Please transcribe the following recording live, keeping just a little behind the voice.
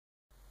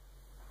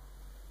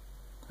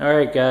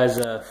Alright guys,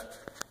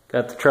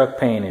 got the truck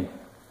painted.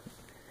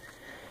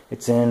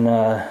 It's in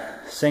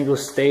single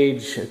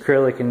stage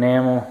acrylic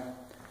enamel.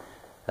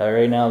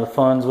 Right now the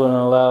funds wouldn't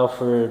allow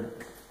for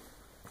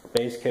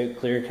base coat,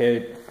 clear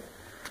coat.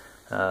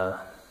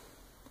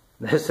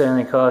 This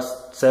only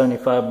cost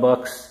 75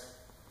 bucks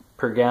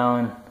per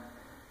gallon,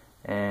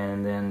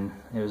 and then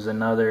it was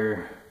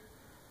another,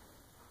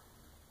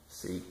 let's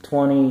see,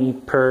 20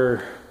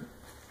 per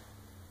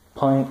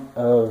pint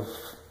of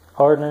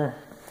hardener,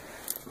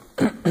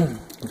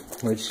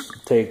 which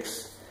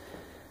takes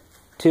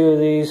 2 of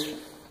these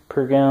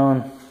per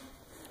gallon,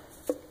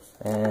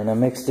 and I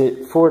mixed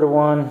it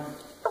 4-to-1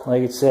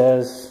 like it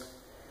says,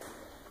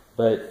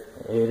 but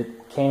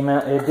it came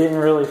out, it didn't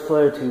really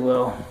flow too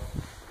well.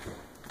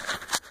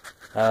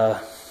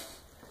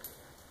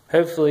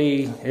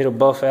 Hopefully it'll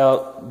buff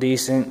out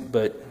decent,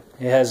 but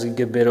it has a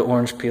good bit of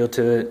orange peel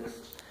to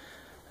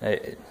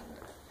it.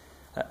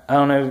 I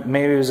don't know,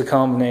 maybe it was a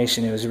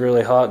combination. It was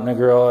really hot in the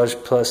garage,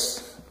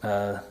 plus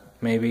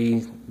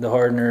maybe the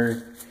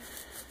hardener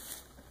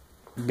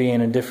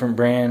being a different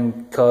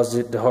brand caused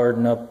it to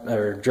harden up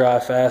or dry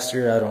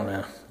faster. I don't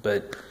know,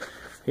 but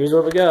here's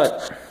what we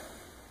got.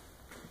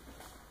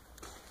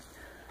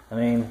 I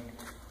mean,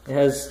 it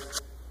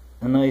has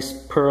a nice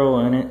pearl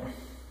in it,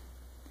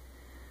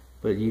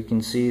 but you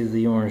can see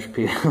the orange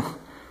peel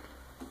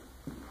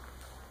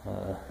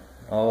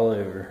all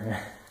over.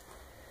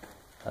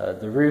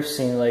 The roof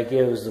seemed like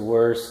it was the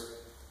worst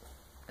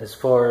as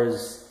far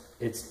as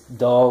it's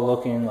dull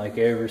looking, like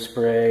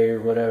overspray or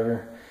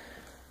whatever,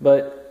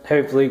 but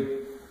hopefully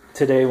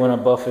today when I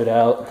buff it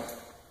out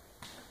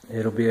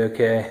it'll be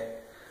okay.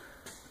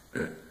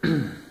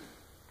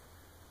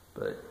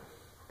 But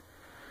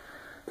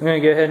I'm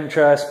going to go ahead and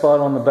try a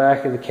spot on the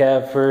back of the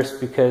cab first,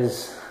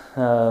 because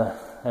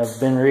I've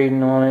been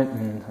reading on it,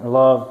 and a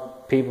lot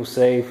of people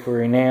say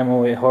for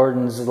enamel it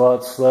hardens a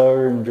lot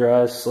slower and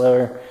dries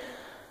slower,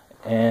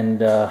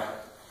 and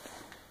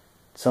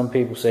some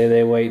people say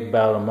they wait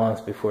about a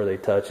month before they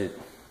touch it.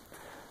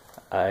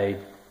 I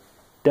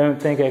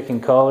don't think I can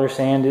color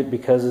sand it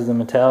because of the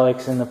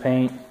metallics in the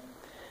paint.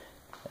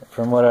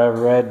 From what I've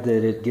read,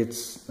 that it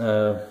gets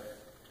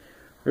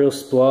real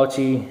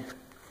splotchy,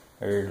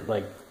 or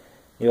like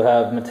you'll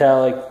have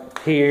metallic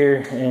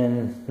here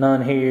and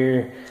none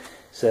here,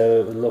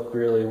 so it would look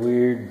really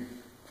weird.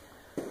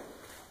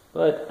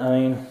 But I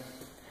mean,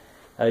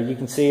 you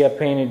can see I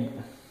painted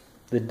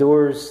the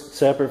doors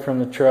separate from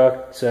the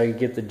truck so I could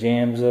get the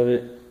jambs of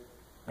it,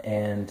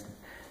 and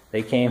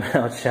they came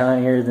out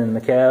shinier than the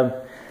cab.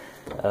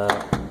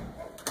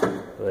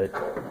 But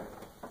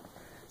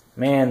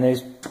man,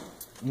 those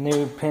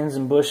new pins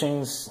and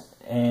bushings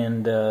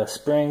and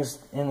springs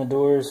in the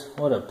doors,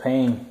 what a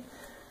pain.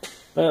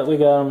 But we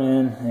got them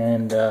in,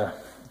 and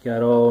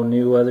got all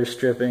new weather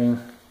stripping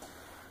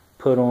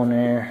put on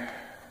there,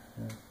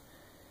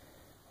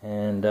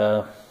 and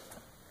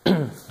I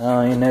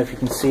don't even know if you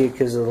can see it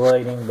because of the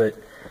lighting, but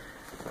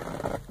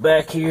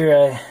back here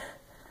I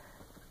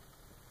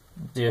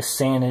just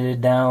sanded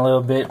it down a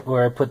little bit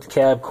where I put the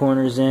cab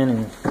corners in,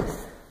 and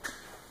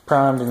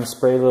primed and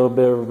sprayed a little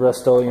bit of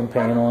Rust-Oleum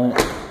paint on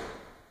it,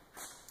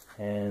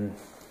 and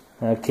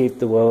I keep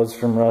the welds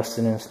from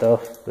rusting and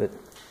stuff. But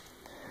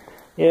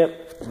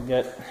yep,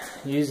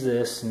 use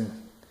this, and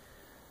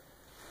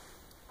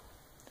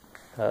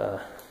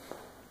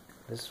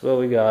this is what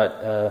we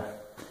got.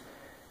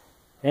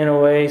 In a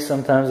way,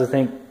 sometimes I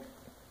think,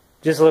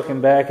 just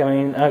looking back, I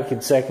mean, I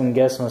could second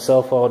guess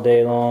myself all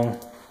day long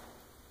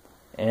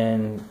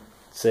and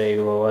say,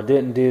 well, I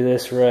didn't do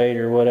this right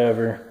or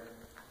whatever.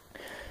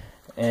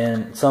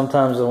 And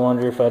sometimes I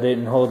wonder if I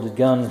didn't hold the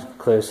gun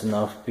close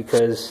enough,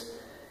 because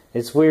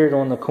it's weird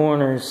on the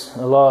corners,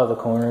 a lot of the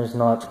corners,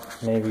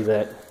 not maybe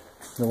the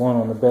one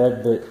on the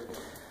bed, but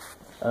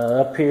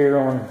up here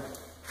on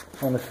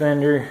the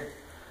fender,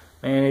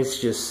 man, it's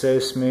just so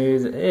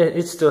smooth.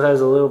 It still has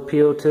a little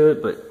peel to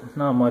it, but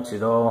not much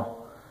at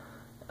all.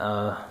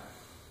 And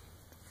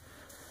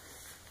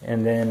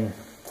then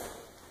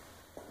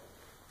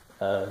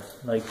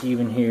like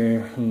even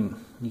here,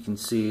 you can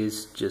see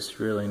it's just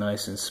really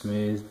nice and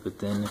smooth, but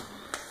then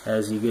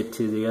as you get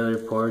to the other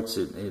parts,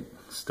 it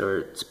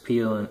starts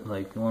peeling,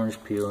 like orange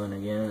peeling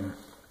again.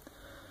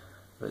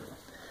 But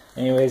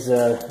anyways,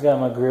 got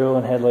my grill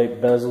and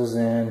headlight bezels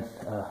in.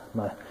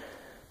 My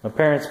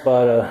parents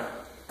bought a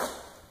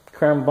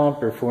chrome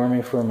bumper for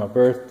me for my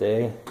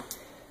birthday,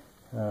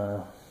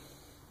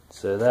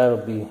 so that'll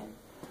be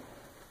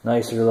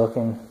nicer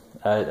looking.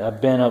 I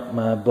bent up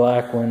my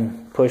black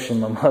one pushing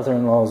my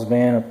mother-in-law's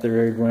van up the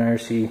road whenever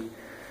she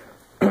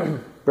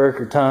broke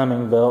her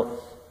timing belt,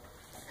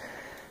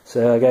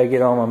 so I gotta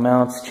get all my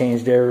mounts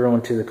changed over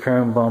onto the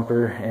chrome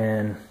bumper,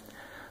 and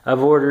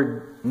I've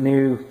ordered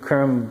new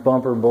chrome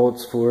bumper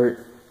bolts for it,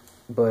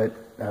 but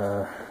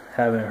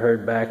haven't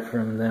heard back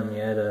from them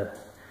yet.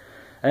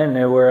 I didn't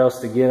know where else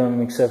to get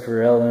them except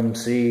for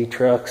LMC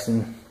trucks,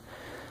 and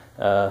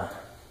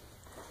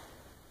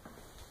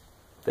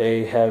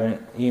they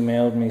haven't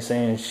emailed me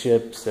saying it's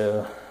shipped,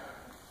 so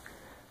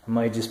I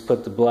might just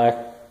put the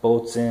black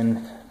bolts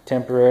in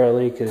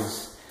temporarily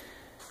because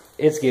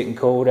it's getting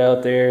cold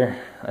out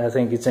there. I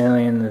think it's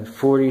only in the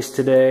 40s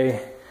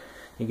today.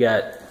 You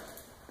got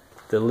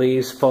the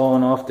leaves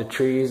falling off the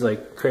trees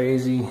like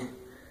crazy.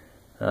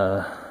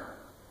 The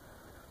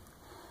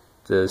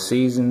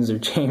seasons are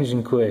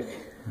changing quick.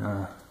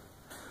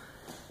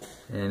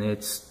 And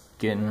it's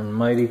getting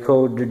mighty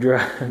cold to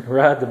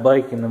ride the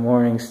bike in the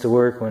mornings to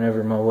work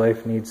whenever my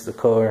wife needs the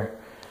car.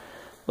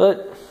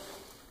 But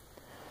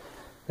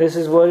this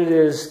is what it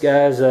is,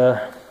 guys.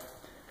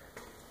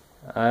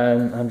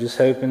 I'm just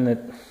hoping that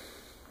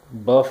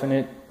buffing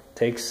it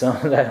takes some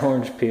of that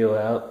orange peel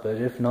out. But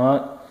if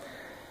not,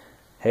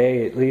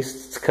 hey, at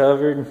least it's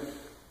covered.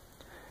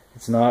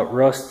 It's not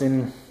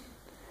rusting.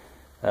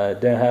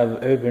 Don't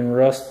have open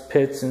rust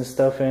pits and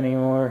stuff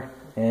anymore.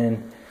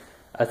 And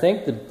I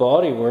think the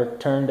body work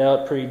turned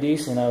out pretty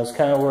decent. I was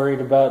kind of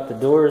worried about the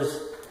doors,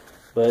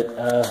 but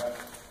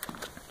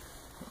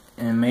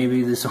and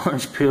maybe this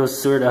orange peel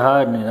is sort of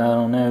hiding it, I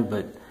don't know,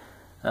 but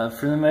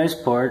for the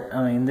most part,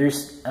 I mean,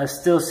 I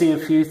still see a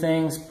few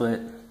things,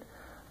 but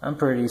I'm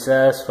pretty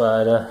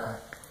satisfied.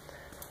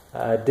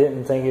 I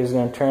didn't think it was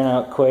going to turn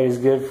out quite as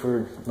good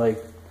for,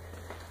 like,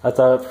 I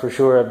thought for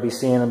sure I'd be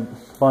seeing a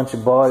bunch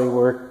of body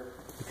work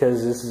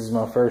because this is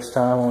my first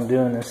time on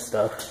doing this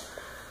stuff.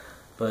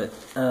 But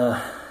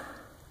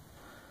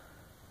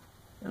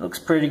it looks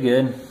pretty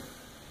good.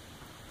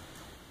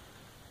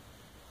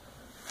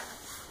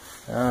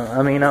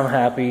 I mean, I'm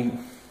happy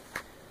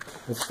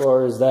as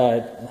far as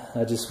that.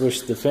 I just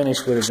wish the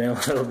finish would have been a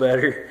little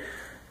better.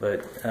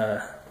 But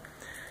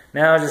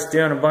now just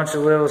doing a bunch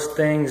of little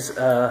things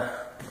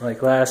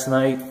like last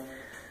night.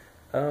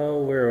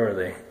 Oh, where are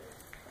they?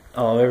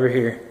 Oh, over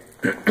here.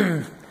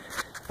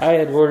 I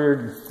had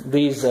ordered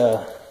these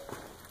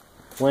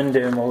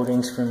window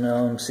moldings from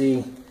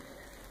LMC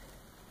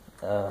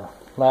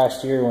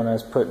last year when I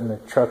was putting the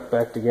truck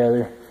back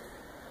together,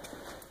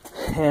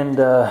 and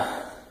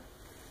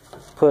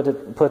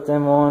put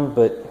them on.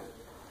 But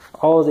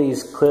all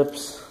these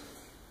clips,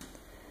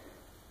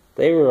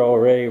 they were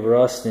already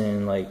rusting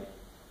and like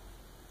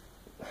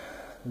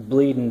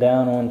bleeding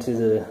down onto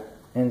the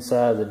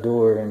inside of the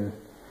door, and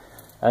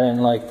I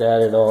didn't like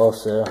that at all.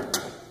 So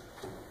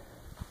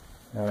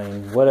I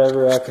mean,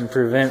 whatever I can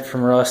prevent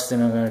from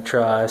rusting, I'm going to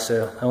try.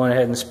 So I went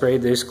ahead and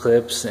sprayed those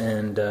clips,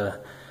 and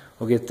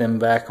we'll get them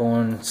back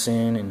on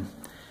soon and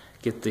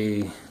get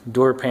the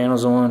door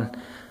panels on.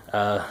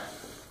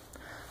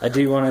 I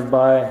do want to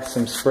buy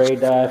some spray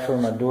dye for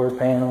my door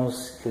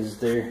panels because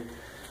they're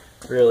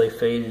really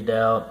faded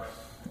out,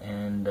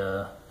 and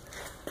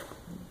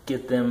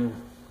get them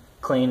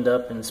cleaned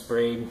up and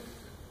sprayed.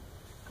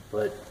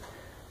 But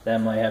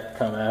that might have to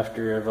come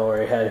after I've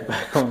already had it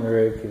back on the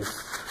road, because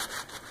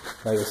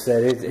like I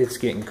said, it's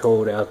getting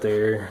cold out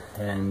there,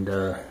 and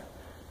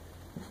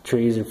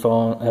trees are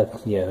falling.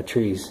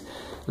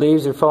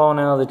 Leaves are falling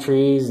out of the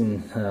trees,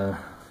 and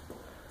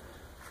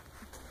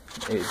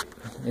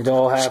it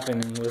all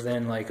happened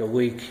within like a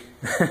week.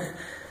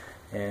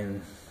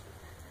 And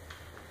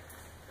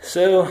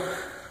so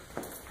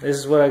this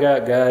is what I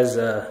got, guys.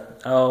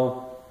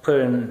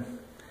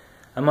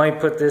 I might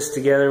put this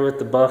together with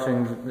the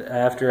buffing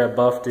after I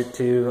buffed it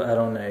too. I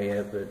don't know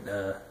yet,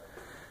 but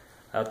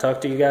I'll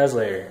talk to you guys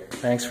later.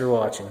 Thanks for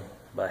watching.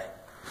 Bye.